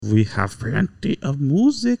We have plenty of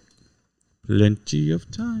music. Plenty of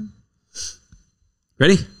time.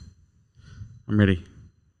 Ready? I'm ready.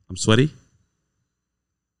 I'm sweaty.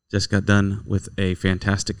 Just got done with a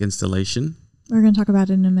fantastic installation. We're going to talk about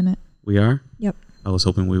it in a minute. We are? Yep. I was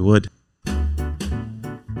hoping we would.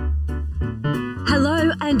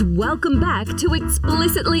 Hello and welcome back to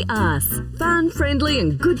Explicitly Us. Fun, friendly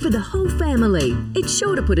and good for the whole family. It's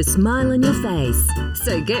sure to put a smile on your face.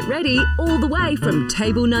 So get ready, all the way from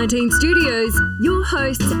Table 19 Studios, your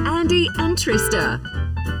hosts Andy and Trista.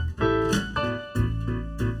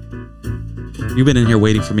 You've been in here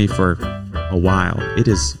waiting for me for a while. It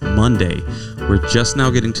is Monday. We're just now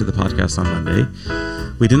getting to the podcast on Monday.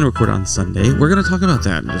 We didn't record on Sunday. We're going to talk about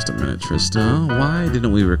that in just a minute, Trista. Why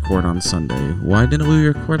didn't we record on Sunday? Why didn't we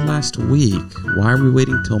record last week? Why are we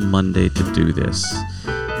waiting till Monday to do this?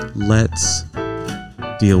 Let's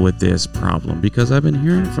deal with this problem, because I've been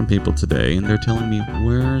hearing from people today and they're telling me,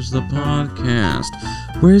 where's the podcast?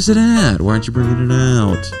 Where's it at? Why aren't you bringing it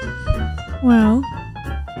out? Well,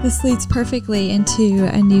 this leads perfectly into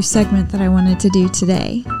a new segment that I wanted to do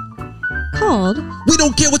today called We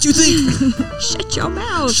Don't Care What You Think. Shut Your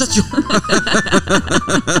Mouth. Shut your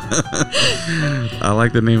I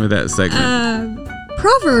like the name of that segment.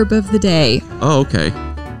 Proverb of the day. Oh, okay.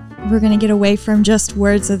 We're going to get away from just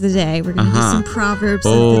words of the day. We're going to do some proverbs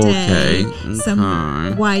of the day. Okay.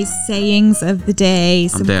 Some wise sayings of the day.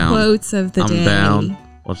 Some quotes of the day. I'm down.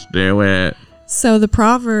 Let's do it. So the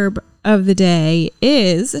proverb of the day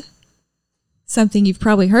is something you've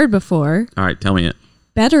probably heard before. All right, tell me it.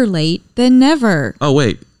 Better late than never. Oh,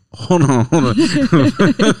 wait. Hold on.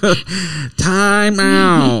 Time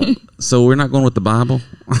out. So we're not going with the Bible?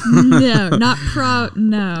 No,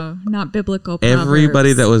 not biblical proverbs.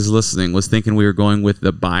 Everybody that was listening was thinking we were going with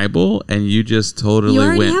the Bible, and you just totally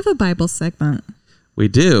went. You already have a Bible segment. We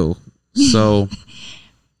do. So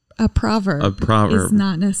a proverb is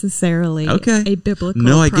not necessarily a biblical proverb.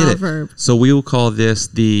 No, I get it. So we will call this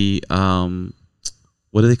the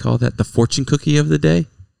what do they call that? The fortune cookie of the day?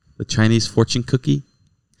 The Chinese fortune cookie?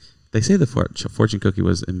 They say the fortune cookie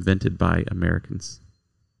was invented by Americans.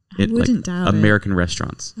 I wouldn't doubt it. American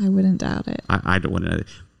restaurants. I wouldn't doubt it. I don't want to.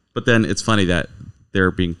 But then it's funny that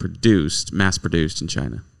they're being mass-produced in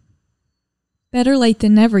China. Better late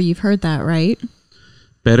than never. You've heard that, right?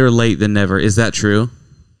 Better late than never. Is that true?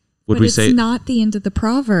 Would we say? It's not the end of the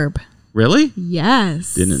proverb. Really?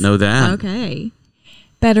 Yes. Didn't know that. Okay.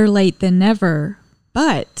 Better late than never,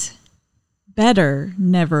 but better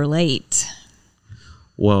never late.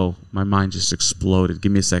 Whoa, my mind just exploded.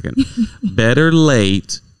 Give me a second. Better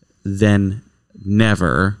late than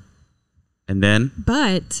never. And then?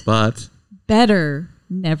 But. Better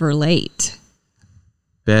never late.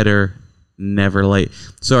 Better never late.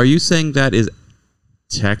 So are you saying that is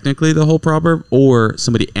technically the whole proverb, or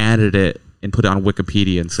somebody added it and put it on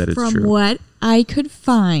Wikipedia and said it's true? From what I could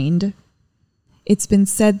find, it's been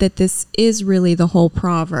said that this is really the whole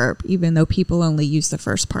proverb, even though people only use the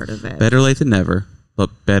first part of it. Better late than never, but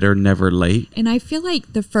better never late. And I feel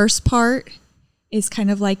like the first part is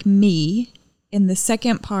kind of like me, and the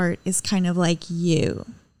second part is kind of like you.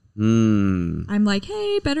 I'm like,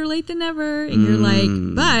 hey, better late than never. And you're like,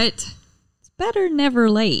 but it's better never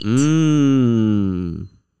late.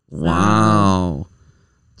 Wow.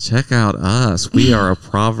 Check out us. We are a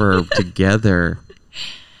proverb together.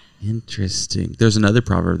 Interesting. There's another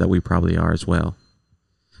proverb that we probably are as well.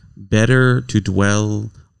 Better to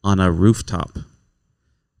dwell on a rooftop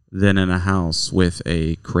than in a house with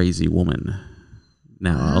a crazy woman.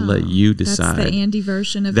 Now, I'll let you decide. That's the Andy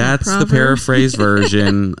version of that proverb. That's the paraphrase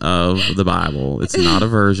version of the Bible. It's not a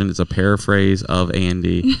version. It's a paraphrase of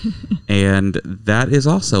Andy. And that is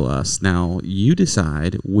also us. Now, you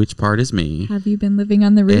decide which part is me. Have you been living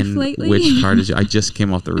on the roof lately? Which part is you? I just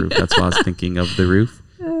came off the roof. That's why I was thinking of the roof.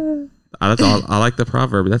 I like the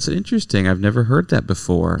proverb. That's interesting. I've never heard that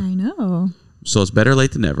before. I know. So it's better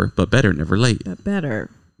late than never, but better never late. But better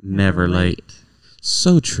never late.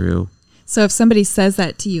 So true. So if somebody says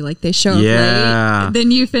that to you, like they show up late,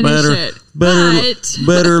 then you finish it.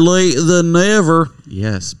 Better late than never.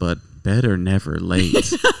 Yes, but better never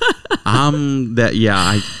late.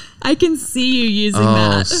 I can see you using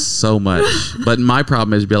that. Oh, so much. But my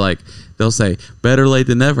problem is they'll say better late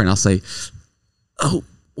than never, and I'll say, oh,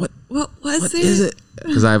 what is it?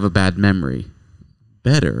 Because I have a bad memory.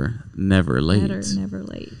 Better never late. Better never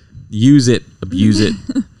late. Use it, abuse it,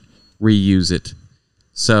 reuse it.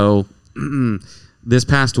 So this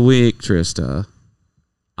past week, Trista,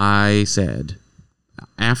 I said,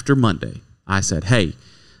 after Monday, I said, hey,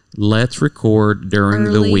 let's record during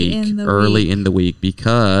the week, early in the week,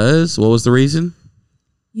 because what was the reason?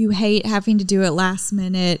 you hate having to do it last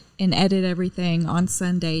minute and edit everything on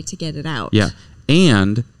Sunday to get it out. Yeah.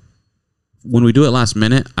 And when we do it last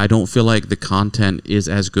minute, I don't feel like the content is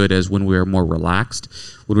as good as when we're more relaxed.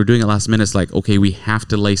 When we're doing it last minute, it's like, okay, we have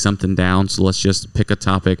to lay something down, so let's just pick a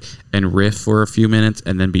topic and riff for a few minutes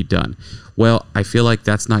and then be done. Well, I feel like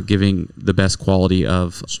that's not giving the best quality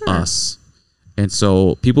of us. And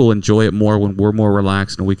so people enjoy it more when we're more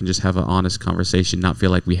relaxed and we can just have an honest conversation, not feel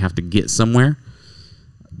like we have to get somewhere.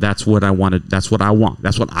 That's what I wanted. That's what I want.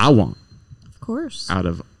 That's what I want. Of course. Out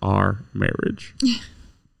of our marriage.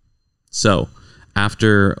 So,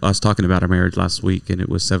 after us talking about our marriage last week, and it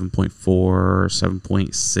was 7.4,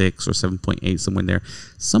 7.6, or 7.8, somewhere in there,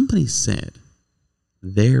 somebody said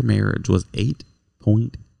their marriage was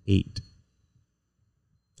 8.8.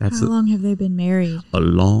 That's How long have they been married? A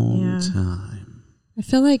long time. I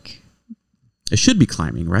feel like it should be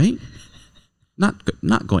climbing, right? Not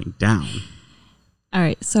going down. All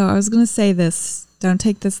right, so I was going to say this. Don't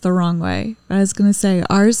take this the wrong way. But I was going to say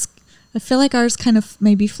ours. I feel like ours kind of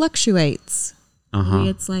maybe fluctuates. Maybe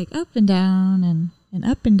it's like up and down and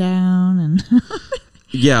up and down and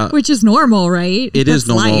yeah, which is normal, right? It is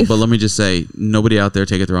normal, life. but let me just say, nobody out there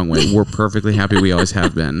take it the wrong way. We're perfectly happy. We always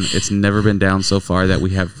have been. It's never been down so far that we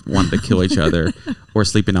have wanted to kill each other or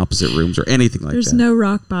sleep in opposite rooms or anything like that. There's no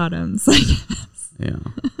rock bottoms, I guess. Yeah,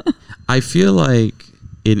 I feel like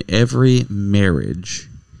in every marriage.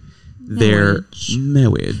 There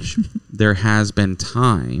has been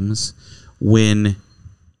times when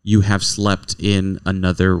you have slept in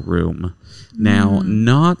another room. Now,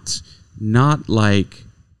 not like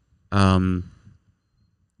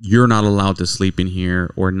you're not allowed to sleep in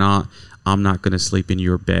here, or not I'm not going to sleep in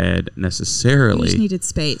your bed necessarily. You just needed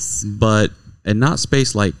space. And not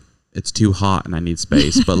space like it's too hot and I need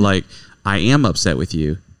space, but like I am upset with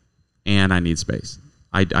you and I need space.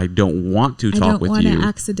 I don't want to talk with you. I don't want to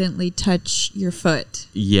accidentally touch your foot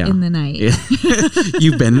in the night.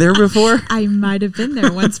 You've been there before? I might have been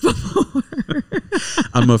there once before.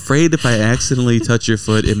 I'm afraid if I accidentally touch your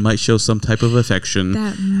foot, it might show some type of affection.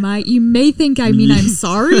 You may think I mean I'm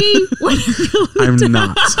sorry. When I'm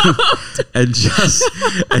not. and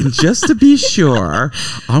just to be sure,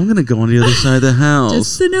 I'm going to go on the other side of the house.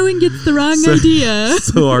 Just so no one gets the wrong idea.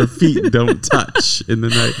 So our feet don't touch in the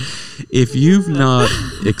night. If you've not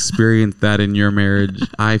experienced that in your marriage,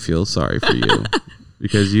 I feel sorry for you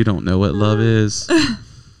because you don't know what love is.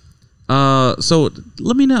 So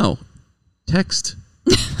let me know. Text,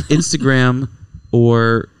 Instagram,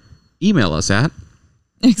 or email us at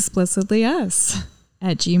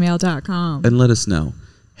explicitlyus@gmail.com and let us know.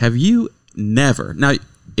 Have you never... Now,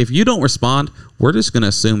 if you don't respond, we're just going to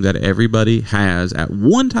assume that everybody has, at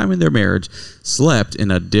one time in their marriage, slept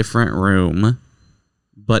in a different room.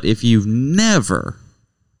 But if you've never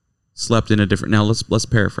slept in a different... Now, let's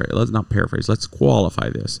paraphrase. Let's not paraphrase. Let's qualify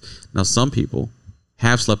this. Now, some people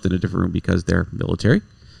have slept in a different room because they're military,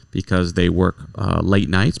 because they work late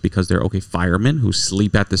nights, because they're, firemen who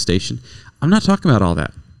sleep at the station. I'm not talking about all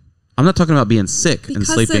that. I'm not talking about being sick and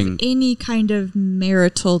sleeping... Because of any kind of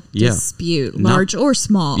marital dispute, large or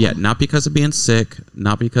small. Yeah, not because of being sick,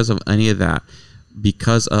 not because of any of that,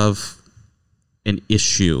 because of an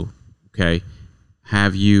issue, okay?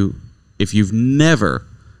 If you've never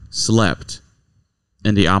slept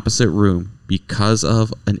in the opposite room because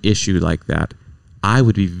of an issue like that, I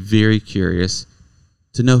would be very curious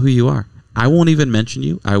to know who you are. I won't even mention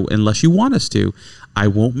you, unless you want us to. I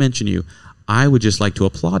won't mention you. I would just like to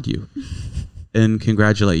applaud you and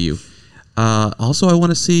congratulate you. Also, I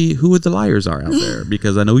want to see who the liars are out there,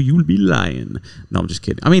 because I know you'll be lying. No, I'm just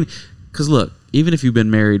kidding. I mean, because look, even if you've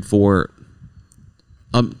been married for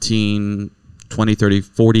 20, 30,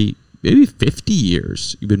 40, maybe 50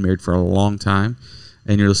 years, you've been married for a long time,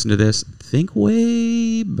 and you're listening to this, think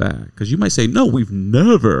way back. Because you might say, no, we've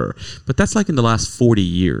never. But that's like in the last 40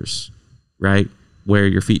 years, right? Where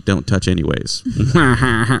your feet don't touch anyways.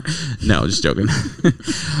 No, just joking.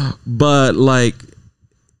 But like,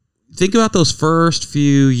 think about those first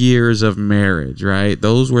few years of marriage, right?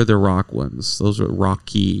 Those were the rock ones. Those were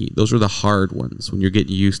rocky. Those were the hard ones when you're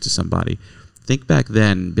getting used to somebody. Think back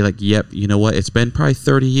then, be like, yep, you know what? It's been probably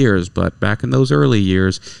 30 years, but back in those early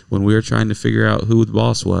years when we were trying to figure out who the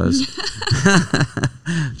boss was.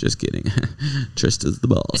 Just kidding. Trista's the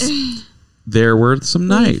boss. There were some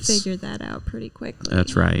nights. We figured that out pretty quickly.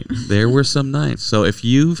 That's right. There were some nights. So if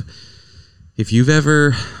you've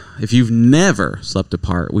never slept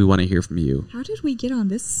apart, we want to hear from you. How did we get on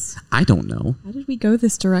this? I don't know. How did we go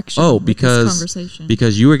this direction? Oh, with this conversation?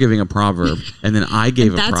 Because you were giving a proverb, and then I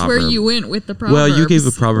gave a proverb. That's where you went with the proverb. Well, you gave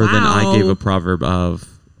a proverb, then I gave a proverb of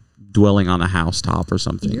dwelling on a housetop or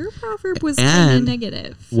something. Your proverb was kind of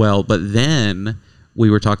negative. Well, but then we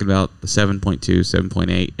were talking about the 7.2,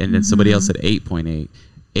 7.8, and then somebody else said 8.8.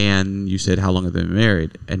 And you said, how long have they been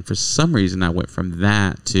married? And for some reason, I went from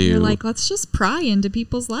that to... You're like, let's just pry into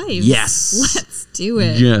people's lives. Yes. Let's do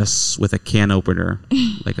it. Yes, with a can opener.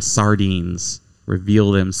 Like a sardines.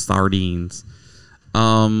 Reveal them sardines.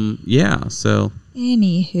 Yeah, so...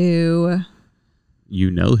 Anywho. You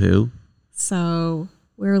know who. So,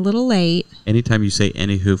 we're a little late. Anytime you say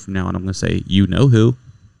anywho from now on, I'm going to say, you know who.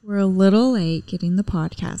 We're a little late getting the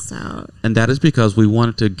podcast out. And that is because we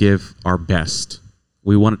wanted to give our best.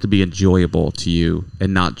 We want it to be enjoyable to you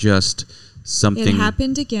and not just something. It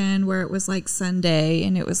happened again where it was like Sunday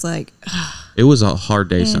and it was like... It was a hard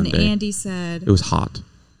day and Sunday. Andy said... It was hot.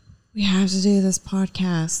 We have to do this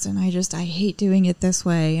podcast and I hate doing it this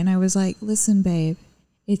way. And I was like, listen, babe,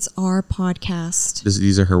 it's our podcast.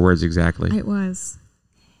 These are her words exactly. It was.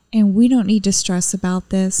 And we don't need to stress about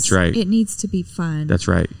this. That's right. It needs to be fun. That's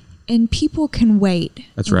right. And people can wait.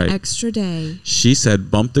 That's right. Extra day. She said,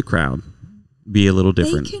 bump the crowd. Be a little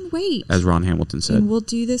different. They can wait. As Ron Hamilton said. And we'll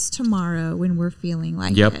do this tomorrow when we're feeling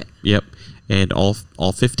like it. Yep. And all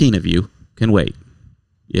 15 of you can wait.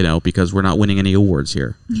 You know, because we're not winning any awards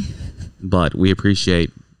here. But we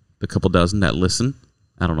appreciate the couple dozen that listen.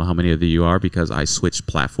 I don't know how many of you are because I switched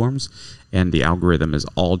platforms and the algorithm is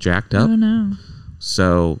all jacked up. Oh no.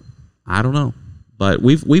 So I don't know. But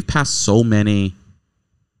we've passed so many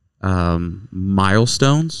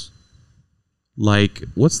milestones. Like,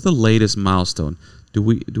 what's the latest milestone? Do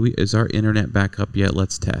we is our internet back up yet?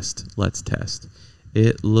 Let's test.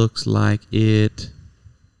 It looks like it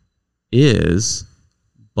is,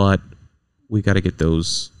 but we got to get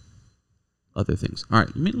those other things. All right,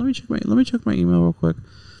 let me check my email real quick,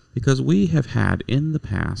 because we have had in the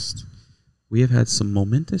past, we have had some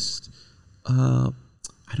momentous I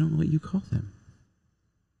don't know what you call them,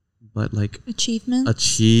 but like achievements.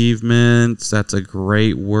 That's a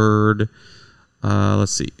great word.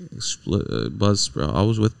 Let's see. Buzzsprout. I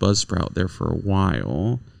was with Buzzsprout there for a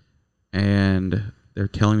while, and they're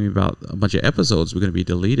telling me about a bunch of episodes we're going to be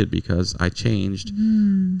deleted because I changed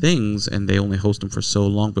things, and they only host them for so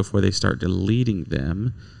long before they start deleting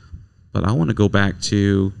them. But I want to go back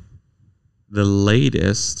to the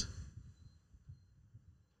latest.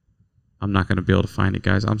 I'm not going to be able to find it,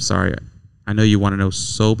 guys. I'm sorry. I know you want to know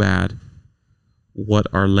so bad what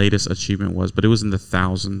our latest achievement was, but it was in the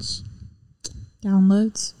thousands.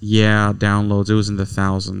 Downloads? Yeah, downloads. It was in the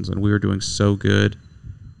thousands, and we were doing so good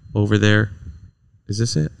over there. Is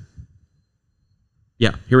this it?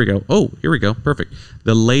 Yeah, here we go. Oh, here we go. Perfect.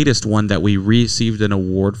 The latest one that we received an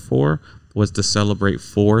award for was to celebrate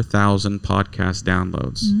 4,000 podcast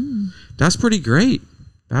downloads. That's pretty great.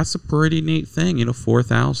 That's a pretty neat thing,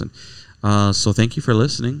 4,000. So thank you for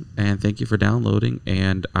listening, and thank you for downloading,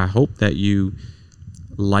 and I hope that you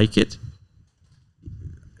like it.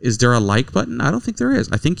 Is there a like button? I don't think there is.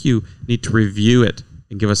 I think you need to review it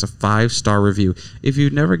and give us a 5-star review. If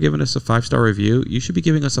you've never given us a 5-star review, you should be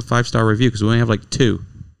giving us a 5-star review, because we only have like 2.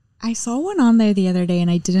 I saw one on there the other day and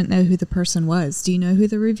I didn't know who the person was. Do you know who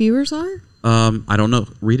the reviewers are? I don't know.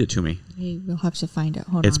 Read it to me. We'll have to find out.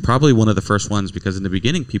 Hold on. It's probably one of the first ones, because in the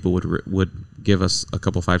beginning people would give us a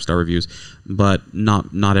couple 5-star reviews, but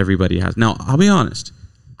not everybody has. Now, I'll be honest.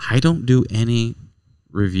 I don't do any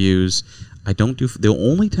reviews. The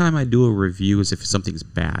only time I do a review is if something's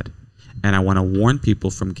bad and I want to warn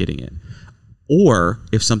people from getting it, or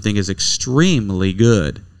if something is extremely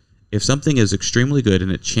good. If something is extremely good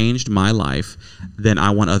and it changed my life, then I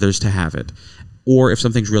want others to have it. Or if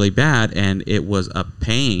something's really bad and it was a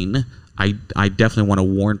pain, I definitely want to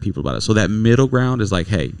warn people about it. So that middle ground is like,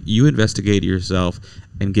 hey, you investigate yourself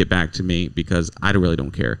and get back to me, because I really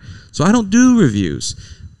don't care. So I don't do reviews.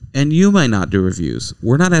 And you might not do reviews.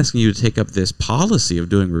 We're not asking you to take up this policy of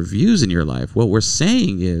doing reviews in your life. What we're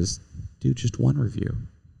saying is, do just one review.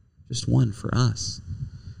 Just one for us.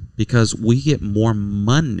 Because we get more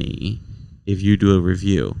money if you do a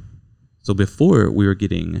review. So before we were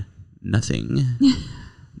getting nothing.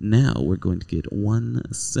 Now we're going to get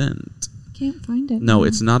 1 cent. Can't find it. No,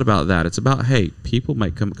 it's not about that. It's about, hey, people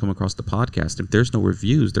might come across the podcast. If there's no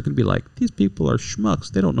reviews, they're going to be like, these people are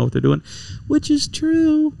schmucks. They don't know what they're doing, which is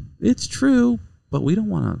true. It's true, but we don't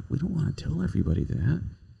want to tell everybody that.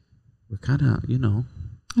 We're kind of,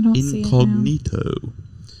 I don't see incognito.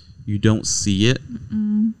 You don't see it?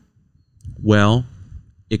 Mm-mm. Well,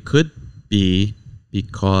 it could be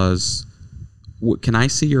because... Can I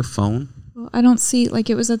see your phone? Well, I don't see,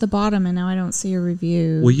 it was at the bottom, and now I don't see a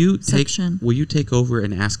review section. Will you take over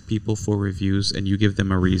and ask people for reviews, and you give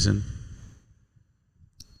them a reason?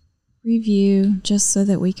 review just so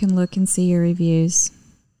that we can look and see your reviews.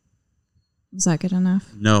 Is that good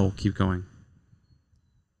enough? No, keep going.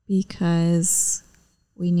 Because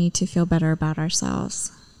we need to feel better about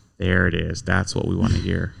ourselves. There it is. That's what we want to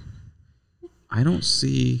hear. I don't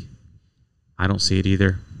see it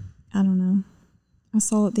either. I don't know. I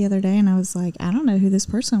saw it the other day and I was like, I don't know who this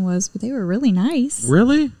person was, but they were really nice.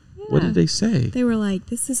 Really? Yeah. What did they say? They were like,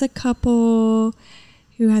 this is a couple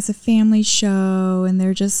who has a family show and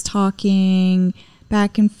they're just talking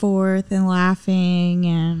back and forth and laughing,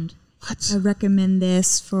 and what? I recommend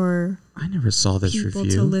this for I never saw this people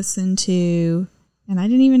review to listen to. And I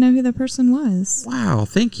didn't even know who the person was. Wow,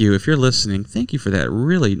 thank you. If you're listening, thank you for that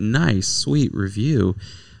really nice, sweet review.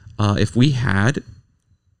 If we had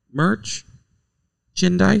merchandise,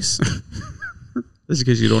 this is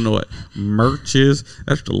because you don't know what merch is.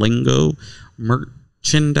 That's the lingo.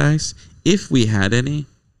 Merchandise. If we had any,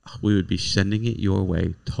 we would be sending it your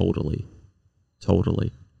way. Totally.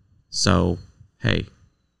 So, hey,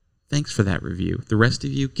 thanks for that review. The rest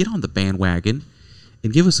of you, get on the bandwagon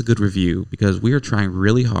and give us a good review, because we are trying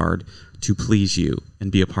really hard to please you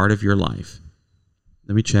and be a part of your life.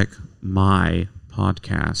 Let me check my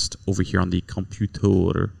podcast over here on the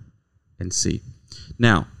computer and see.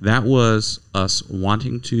 Now, that was us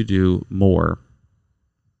wanting to do more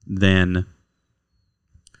than...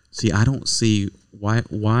 See, I don't see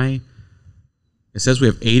why... It says we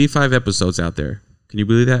have 85 episodes out there. Can you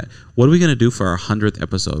believe that? What are we going to do for our 100th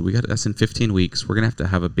episode? That's in 15 weeks. We're going to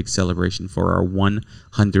have a big celebration for our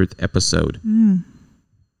 100th episode. I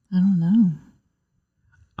don't know.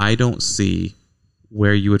 I don't see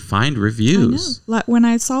where you would find reviews. I know. Like when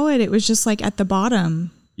I saw it, it was just like at the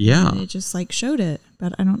bottom. Yeah. And it just like showed it,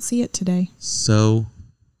 but I don't see it today. So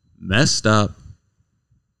messed up.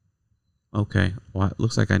 Okay. Well, it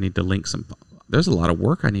looks like I need to link some. There's a lot of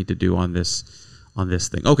work I need to do on this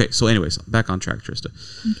thing. Okay. So anyways, back on track, Trista.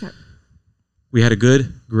 Okay. We had a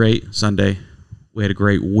great Sunday. We had a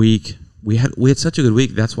great week. We had such a good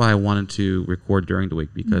week. That's why I wanted to record during the week,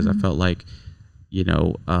 because I felt like,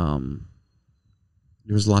 there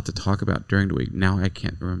was a lot to talk about during the week. Now I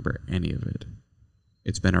can't remember any of it.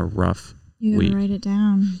 It's been a rough You week. gotta write it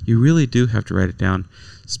down. You really do have to write it down.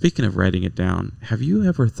 Speaking of writing it down, have you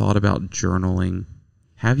ever thought about journaling?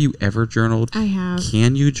 Have you ever journaled? I have.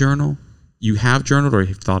 Can you journal? You have journaled, or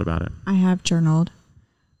you've thought about it? I have journaled.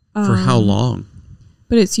 For how long?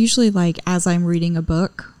 But it's usually like as I'm reading a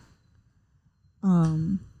book.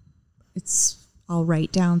 I'll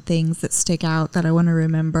write down things that stick out that I want to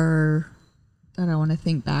remember, that I want to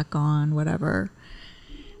think back on, whatever.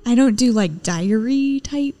 I don't do like diary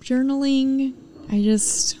type journaling.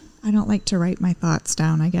 I don't like to write my thoughts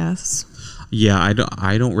down, I guess. Yeah,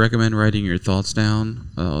 I don't recommend writing your thoughts down.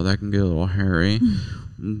 Oh, that can get a little hairy.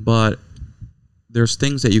 But there's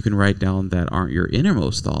things that you can write down that aren't your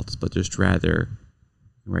innermost thoughts, but just rather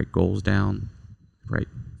write goals down, write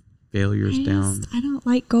failures down. I don't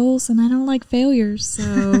like goals and I don't like failures,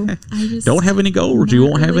 so I just don't have any goals. You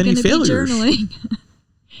won't have any failures. Journaling.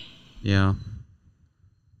 Yeah.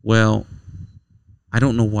 Well, I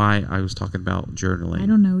don't know why I was talking about journaling. I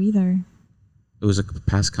don't know either. It was a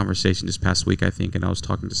past conversation this past week, I think, and I was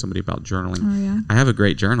talking to somebody about journaling. Oh, yeah? I have a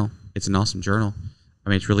great journal. It's an awesome journal. I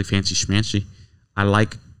mean, it's really fancy schmancy. I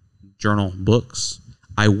like journal books.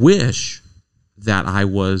 I wish that I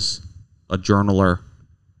was a journaler.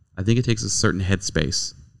 I think it takes a certain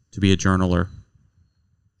headspace to be a journaler,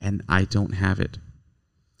 and I don't have it.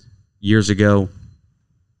 Years ago,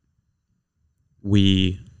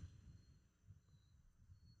 we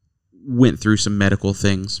went through some medical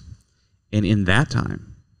things, and in that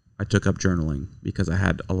time, I took up journaling because I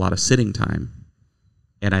had a lot of sitting time,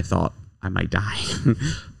 and I thought I might die.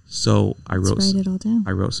 So Let's write it all down.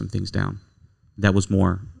 I wrote some things down. That was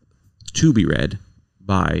more to be read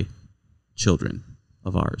by children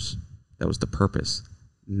of ours. That was the purpose.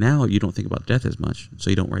 Now you don't think about death as much, so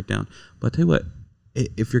you don't write down. But I'll tell you what,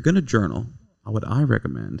 if you're going to journal, what I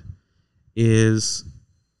recommend is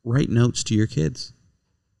write notes to your kids.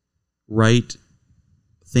 Write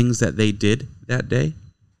things that they did that day,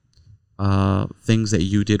 things that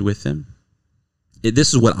you did with them.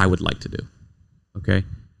 This is what I would like to do, okay?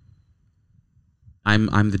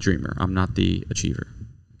 I'm the dreamer. I'm not the achiever,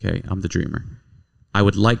 okay? I'm the dreamer. I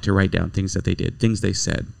would like to write down things that they did, things they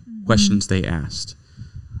said, questions they asked,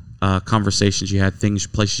 conversations you had,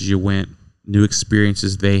 places you went, new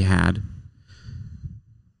experiences they had.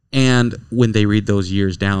 And when they read those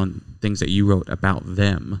years down, things that you wrote about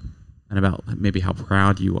them and about maybe how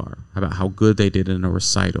proud you are, about how good they did in a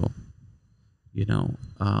recital,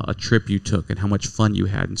 a trip you took and how much fun you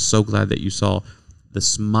had, and so glad that you saw the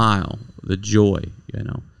smile, the joy,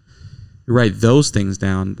 You write those things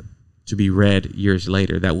down to be read years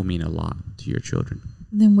later. That will mean a lot to your children.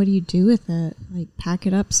 Then what do you do with it? Like pack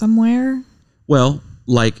it up somewhere? Well,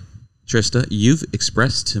 like Trista, you've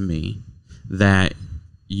expressed to me that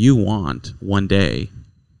you want one day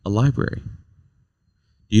a library.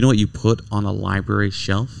 Do you know what you put on a library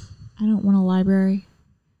shelf? I don't want a library.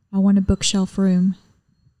 I want a bookshelf room.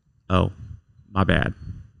 Oh, my bad.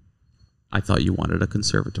 I thought you wanted a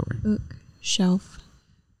conservatory. Bookshelf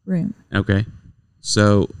room. Okay.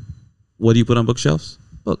 So what do you put on bookshelves?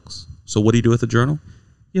 Books. So what do you do with a journal?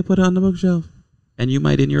 You put it on the bookshelf. And you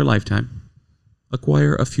might in your lifetime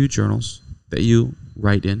acquire a few journals that you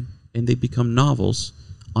write in, and they become novels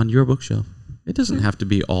on your bookshelf. It doesn't have to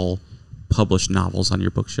be all published novels on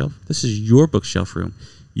your bookshelf. This is your bookshelf room.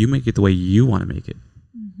 You make it the way you want to make it.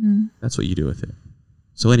 Mm-hmm. That's what you do with it.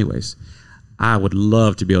 So anyways, I would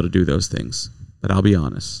love to be able to do those things, but I'll be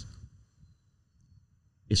honest.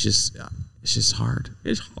 It's just hard.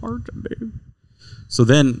 It's hard to do. So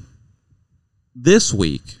then this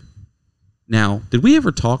week, now, did we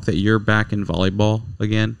ever talk that you're back in volleyball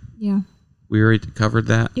again? Yeah. We already covered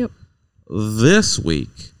that? Yep. This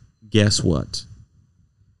week, guess what?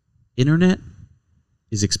 Internet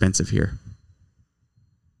is expensive here.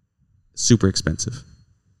 Super expensive.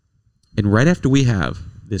 And right after we have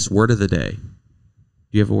this word of the day,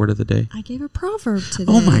 do you have a word of the day? I gave a proverb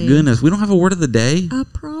today. Oh my goodness, we don't have a word of the day? A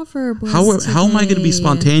proverb was How am I going to be today.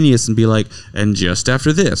 spontaneous and be like, and just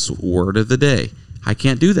after this, word of the day? I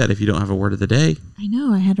can't do that if you don't have a word of the day. I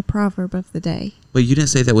know, I had a proverb of the day. But you didn't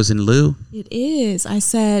say that was in lieu? It is. I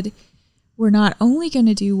said, we're not only going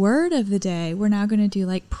to do word of the day, we're now going to do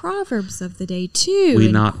like proverbs of the day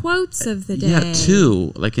too, quotes of the day. Yeah,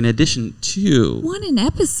 two, like in addition to. One an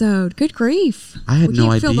episode. Good grief. I had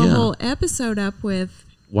no idea. We fill the whole episode up with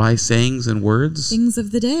wise sayings and words. Things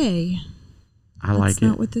of the day. I like it. That's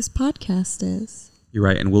not what this podcast is. You're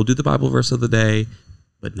right, and we'll do the Bible verse of the day,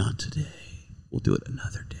 but not today. We'll do it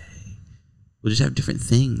another day. We'll just have different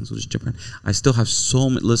things. I still have so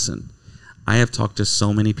many. Listen, I have talked to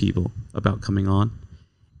so many people about coming on,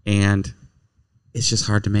 and it's just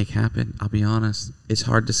hard to make happen. I'll be honest. It's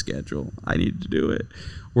hard to schedule. I need to do it.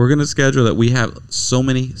 We're going to schedule that. We have so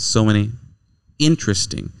many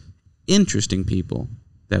interesting people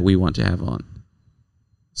that we want to have on.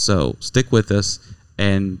 So stick with us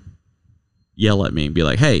and yell at me and be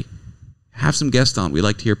like, hey, have some guests on. We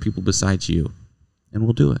like to hear people besides you. And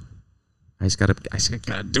we'll do it. I just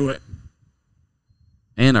gotta do it.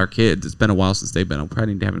 And our kids, it's been a while since they've been. I'll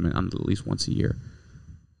probably need to have them on at least once a year.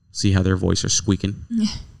 See how their voice are squeaking.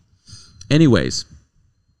 Anyways,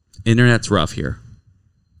 internet's rough here.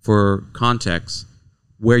 For context,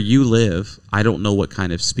 where you live, I don't know what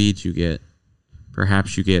kind of speed you get.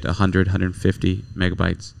 Perhaps you get 100, 150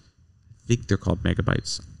 megabytes. I think they're called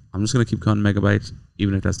megabytes. I'm just going to keep calling megabytes,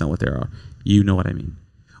 even if that's not what they are. You know what I mean.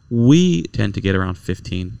 We tend to get around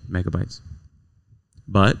 15 megabytes.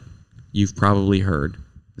 But you've probably heard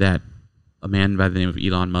that a man by the name of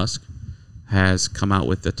Elon Musk has come out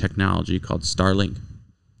with a technology called Starlink,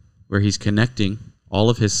 where he's connecting all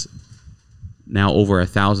of his now over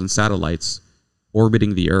 1,000 satellites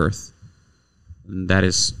orbiting the Earth. And that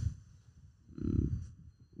is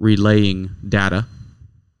relaying data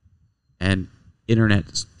and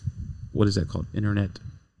internet. What is that called? Internet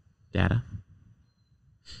data.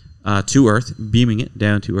 To Earth, beaming it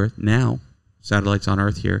down to Earth. Now, satellites on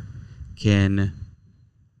Earth here can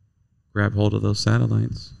grab hold of those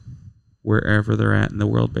satellites wherever they're at in the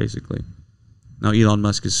world, basically. Now, Elon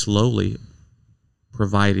Musk is slowly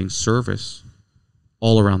providing service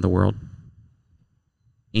all around the world,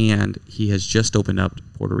 and he has just opened up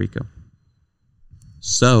Puerto Rico.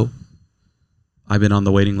 So, I've been on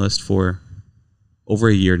the waiting list for over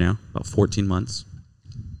a year now, about 14 months,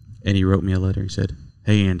 and he wrote me a letter. He said,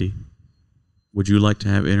 hey, Andy, would you like to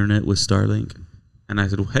have internet with Starlink? And I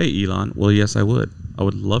said, well, hey, Elon, well, yes, I would. I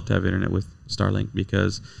would love to have internet with Starlink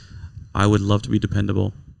because I would love to be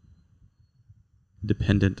dependable.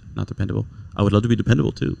 Dependent, not dependable. I would love to be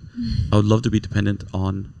dependable, too. I would love to be dependent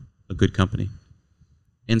on a good company.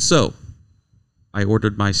 And so I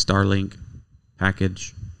ordered my Starlink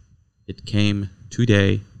package. It came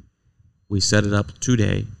today. We set it up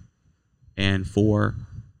today. And for,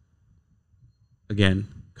 again,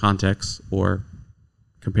 context or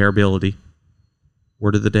comparability,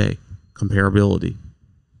 word of the day, comparability.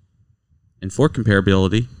 And for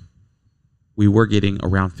comparability, we were getting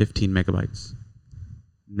around 15 megabytes.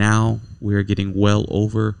 Now we're getting well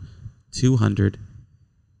over 200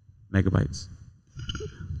 megabytes.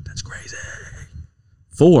 That's crazy.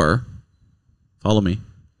 Follow me,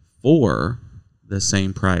 for the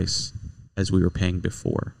same price as we were paying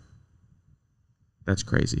before. That's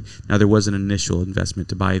crazy. Now, there was an initial investment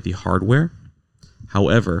to buy the hardware.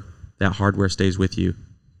 However, that hardware stays with you,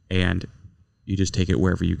 and you just take it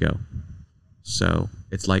wherever you go. So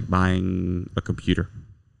it's like buying a computer.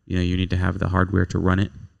 You know, you need to have the hardware to run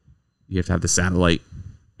it. You have to have the satellite,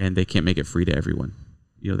 and they can't make it free to everyone.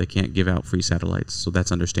 You know, they can't give out free satellites, so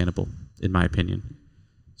that's understandable, in my opinion.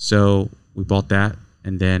 So we bought that,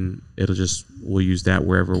 and then we'll use that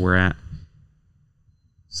wherever we're at.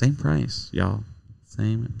 Same price, y'all.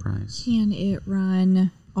 Same price. Can it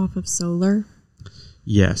run off of solar?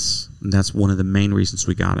 Yes, and that's one of the main reasons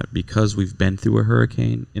we got it, because we've been through a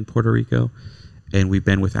hurricane in Puerto Rico, and we've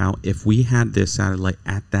been without. If we had this satellite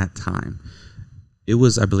at that time, it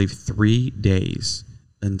was, I believe, 3 days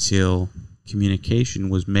until communication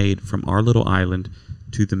was made from our little island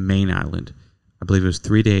to the main island. I believe it was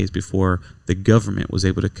 3 days before the government was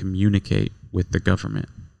able to communicate with the government.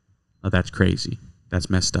 Oh, that's crazy. That's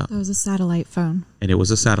messed up. That was a satellite phone. And it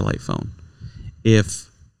was a satellite phone. If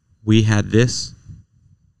we had this,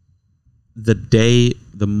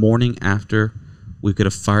 the morning after, we could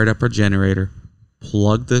have fired up our generator,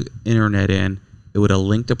 plugged the internet in. It would have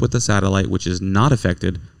linked up with the satellite, which is not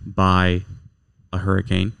affected by a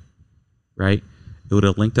hurricane, right? It would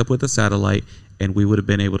have linked up with the satellite, and we would have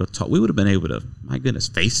been able to talk. We would have been able to, my goodness,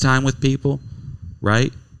 FaceTime with people,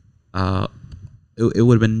 right? It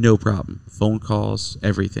would have been no problem. Phone calls,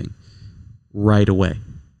 everything, right away.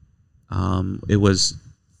 It was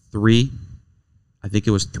 3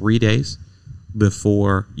 days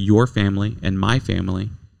before your family and my family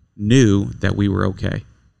knew that we were okay.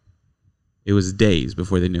 It was days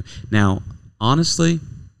before they knew. Now, honestly,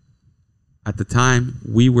 at the time,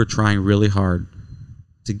 we were trying really hard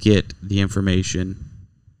to get the information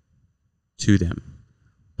to them.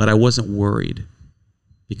 But I wasn't worried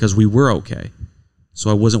because we were okay. So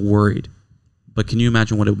I wasn't worried. But can you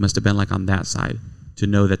imagine what it must have been like on that side to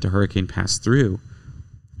know that the hurricane passed through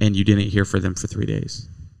and you didn't hear from them for 3 days?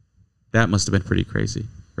 That must have been pretty crazy,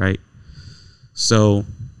 right? So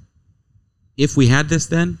if we had this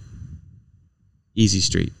then, easy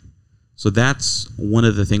street. So that's one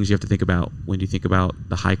of the things you have to think about when you think about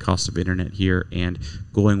the high cost of internet here and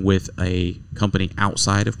going with a company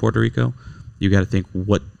outside of Puerto Rico. You got to think,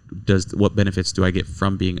 what benefits do I get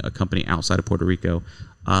from being a company outside of Puerto Rico,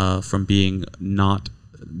 from being not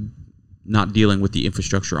dealing with the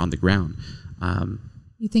infrastructure on the ground.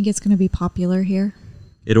 You think it's going to be popular here?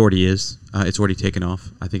 It already is. It's already taken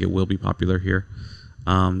off. I think it will be popular here.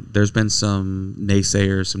 There's been some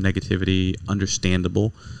naysayers, some negativity,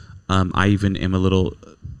 understandable. I even am a little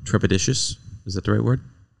trepidatious. Is that the right word?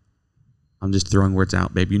 I'm just throwing words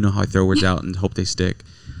out, babe. You know how I throw words out and hope they stick.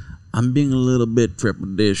 I'm being a little bit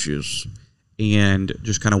trepidatious and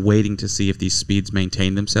just kind of waiting to see if these speeds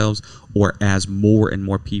maintain themselves, or as more and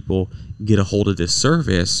more people get a hold of this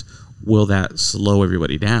service, will that slow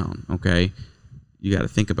everybody down? Okay. You got to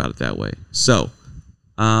think about it that way. So,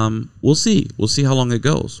 we'll see. We'll see how long it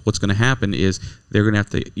goes. What's going to happen is they're going to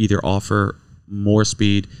have to either offer more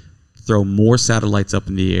speed, throw more satellites up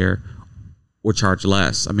in the air, or charge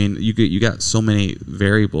less. I mean, you got so many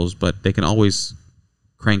variables, but they can always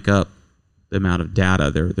crank up the amount of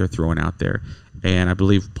data they're throwing out there. And I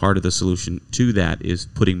believe part of the solution to that is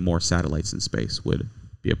putting more satellites in space would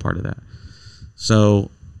be a part of that.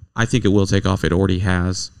 So I think it will take off. It already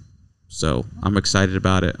has. So I'm excited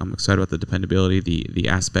about it. I'm excited about the dependability, the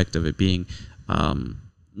aspect of it being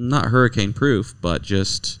not hurricane proof, but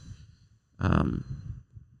just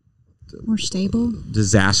more stable,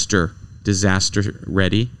 disaster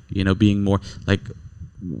ready. You know, being more like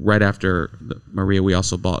right after Maria, we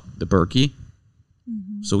also bought the Berkey.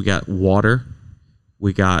 Mm-hmm. So we got water,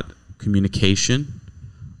 we got communication,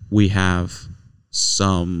 we have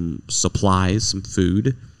some supplies, some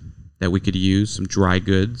food that we could use, some dry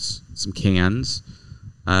goods, some cans.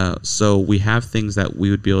 So we have things that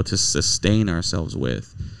we would be able to sustain ourselves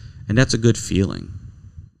with. And that's a good feeling,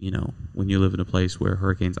 you know, when you live in a place where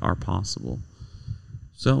hurricanes are possible.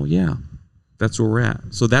 So, yeah, that's where we're at.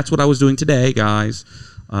 So that's what I was doing today, guys.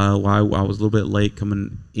 While I was a little bit late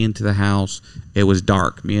coming into the house, it was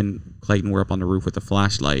dark. Me and Clayton were up on the roof with a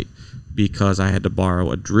flashlight because I had to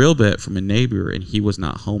borrow a drill bit from a neighbor, and he was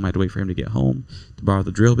not home. I had to wait for him to get home to borrow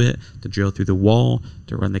the drill bit, to drill through the wall,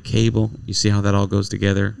 to run the cable. You see how that all goes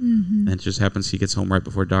together? Mm-hmm. And it just happens he gets home right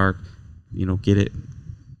before dark. You know, get it,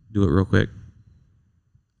 do it real quick.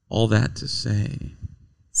 All that to say.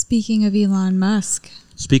 Speaking of Elon Musk.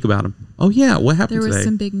 Speak about him. Oh, yeah. What happened today? There was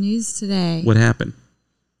some big news today. What happened?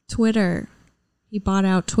 Twitter. He bought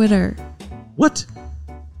out Twitter. What?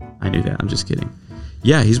 I knew that. I'm just kidding.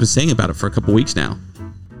 Yeah, he's been saying about it for a couple weeks now.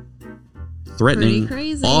 Threatening,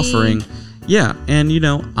 offering. Yeah, and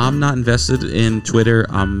I'm not invested in Twitter.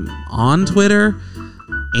 I'm on Twitter.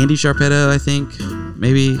 Andy Sharpetta, I think,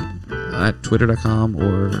 maybe at twitter.com,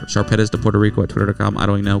 or Sharpetta's de Puerto Rico at twitter.com. I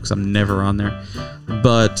don't even know because I'm never on there.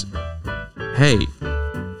 But hey,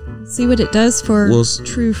 see what it does for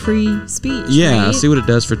true free speech. Yeah, right? See what it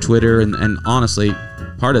does for Twitter, and honestly,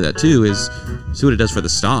 part of that too is see what it does for the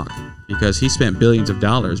stock, because he spent billions of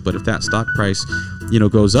dollars. But if that stock price,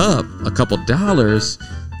 goes up a couple dollars,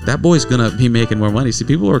 that boy's gonna be making more money. See,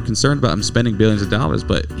 people are concerned about him spending billions of dollars,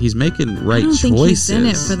 but he's making right choices. I don't think he's in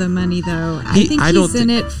it for the money, though. I think he's in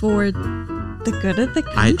it for the good of the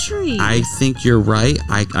country. I think you're right.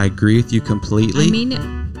 I agree with you completely. I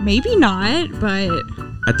mean, maybe not, but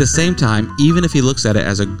at the same time, even if he looks at it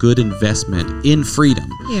as a good investment in freedom,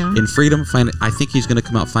 I think he's going to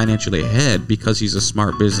come out financially ahead because he's a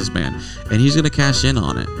smart businessman, and he's going to cash in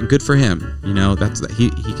on it. And good for him. He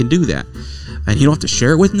can do that. And he don't have to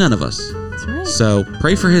share it with none of us. That's right. So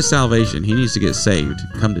pray for his salvation. He needs to get saved.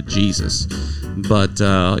 Come to Jesus. But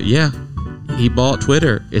he bought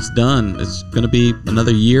Twitter. It's done. It's going to be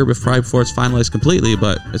another year before it's finalized completely,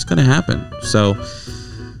 but it's going to happen. So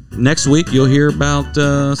next week you'll hear about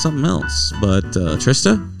something else. But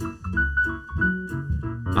Trista,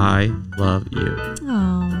 I love you.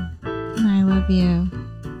 Oh, I love you.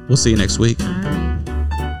 We'll see you next week. All right.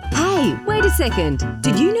 Hey, wait a second.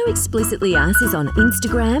 Did you know Explicitly Us is on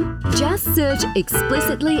Instagram? Just search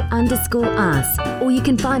explicitly_us, or you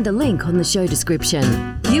can find the link on the show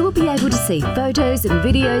description. You will be able to see photos and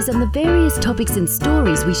videos on the various topics and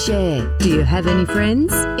stories we share. Do you have any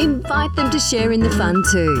friends? Invite them to share in the fun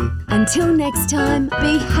too. Until next time,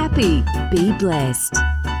 be happy, be blessed.